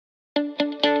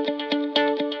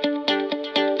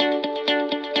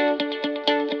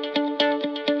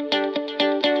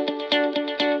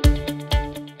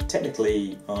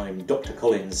Officially, I'm Dr.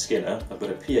 Colin Skinner. I've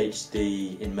got a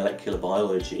PhD in molecular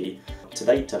biology. To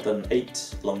date, I've done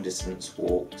 8 long-distance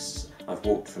walks. I've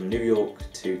walked from New York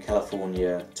to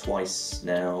California twice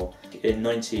now. In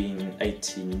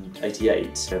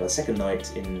 1988, the second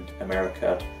night in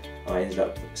America, I ended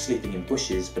up sleeping in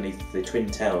bushes beneath the Twin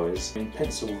Towers. In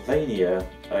Pennsylvania,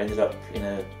 I ended up in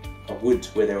a wood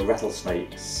where there were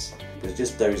rattlesnakes. I was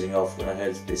just dozing off when I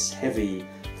heard this heavy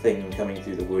thing coming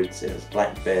through the woods. It was a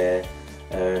black bear,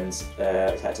 and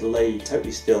I had to lay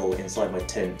totally still inside my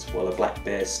tent while a black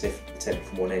bear sniffed the tent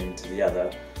from one end to the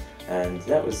other, and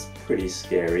that was pretty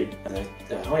scary.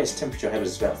 The highest temperature I had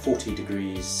was about 40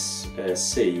 degrees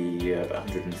C, about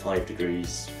 105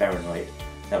 degrees Fahrenheit.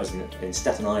 That was in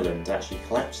Staten Island. I actually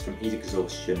collapsed from heat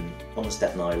exhaustion on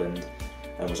Staten Island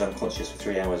and was unconscious for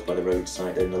 3 hours by the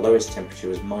roadside, and the lowest temperature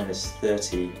was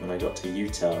 -30 when I got to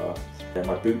Utah.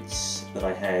 My boots that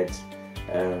I had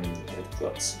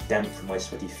got damp from my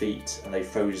sweaty feet, and they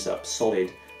froze up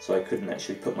solid, so I couldn't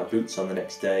actually put my boots on the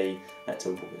next day. I had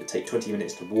to take 20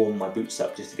 minutes to warm my boots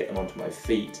up just to get them onto my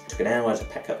feet. It took an hour to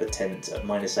pack up the tent at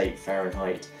 -8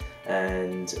 Fahrenheit,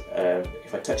 and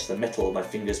if I touched the metal, my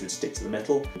fingers would stick to the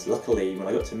metal. And luckily, when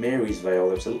I got to Marysvale,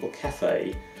 there was a little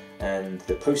cafe, and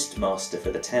the postmaster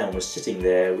for the town was sitting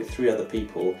there with 3 other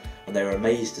people, and they were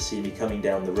amazed to see me coming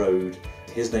down the road.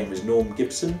 His name was Norm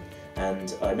Gibson,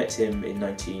 and I met him in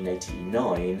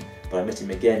 1989, but I met him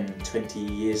again 20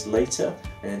 years later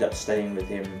and ended up staying with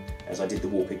him as I did the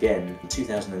walk again. In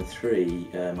 2003,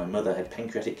 my mother had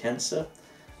pancreatic cancer,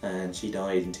 and she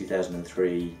died in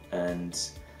 2003, and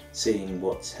seeing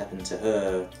what's happened to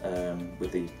her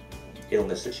with the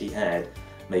illness that she had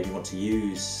made me want to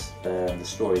use the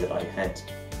story that I had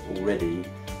already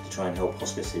to try and help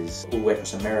hospices. All the way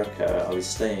across America, I was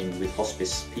staying with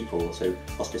hospice people, so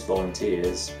hospice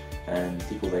volunteers and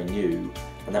people they knew,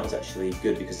 and that was actually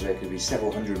good because there could be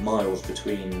several hundred miles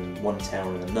between one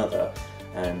town and another,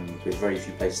 and with very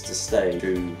few places to stay.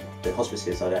 Through the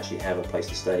hospices, I'd actually have a place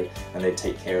to stay, and they'd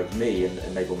take care of me and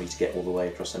enable me to get all the way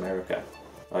across America.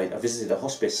 I visited a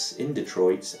hospice in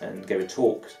Detroit and gave a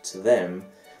talk to them,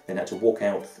 then had to walk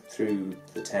out through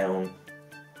the town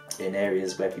in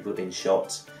areas where people had been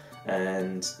shot,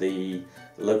 and the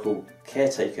local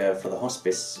caretaker for the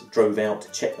hospice drove out to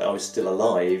check that I was still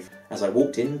alive. As I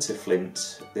walked into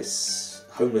Flint, this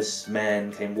homeless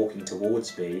man came walking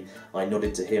towards me. I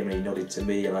nodded to him and he nodded to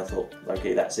me, and I thought,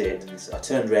 okay, that's it. And I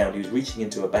turned around, he was reaching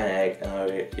into a bag,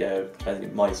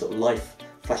 and my sort of life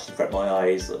flashed in front of my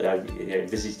eyes. I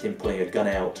envisaged him pulling a gun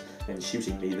out and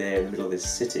shooting me there in the middle of this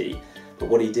city. But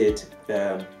what he did,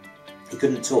 he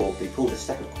couldn't talk, but he pulled a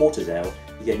stack of quarters out.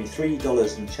 He gave me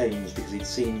 $3 and change because he'd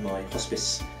seen my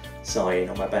hospice sign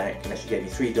on my back, and actually gave me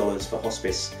 $3 for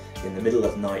hospice in the middle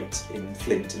of night in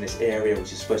Flint, in this area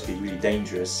which is supposed to be really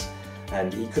dangerous.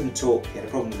 And he couldn't talk, he had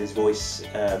a problem with his voice,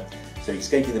 so he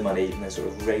just gave me the money and then sort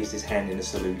of raised his hand in a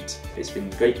salute. It's been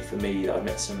great for me that I've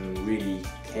met some really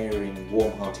caring,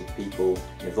 warm-hearted people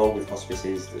involved with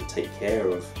hospices that take care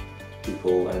of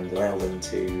people and allow them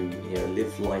to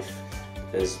live life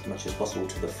as much as possible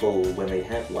to the full when they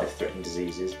have life-threatening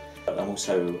diseases. I'm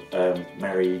also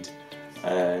married,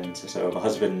 and so I'm a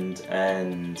husband,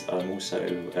 and I'm also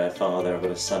a father. I've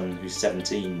got a son who's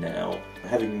 17 now.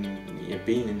 Having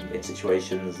been in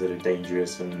situations that are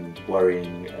dangerous and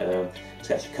worrying,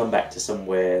 to actually come back to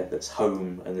somewhere that's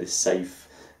home and is safe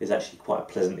is actually quite a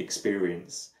pleasant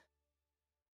experience.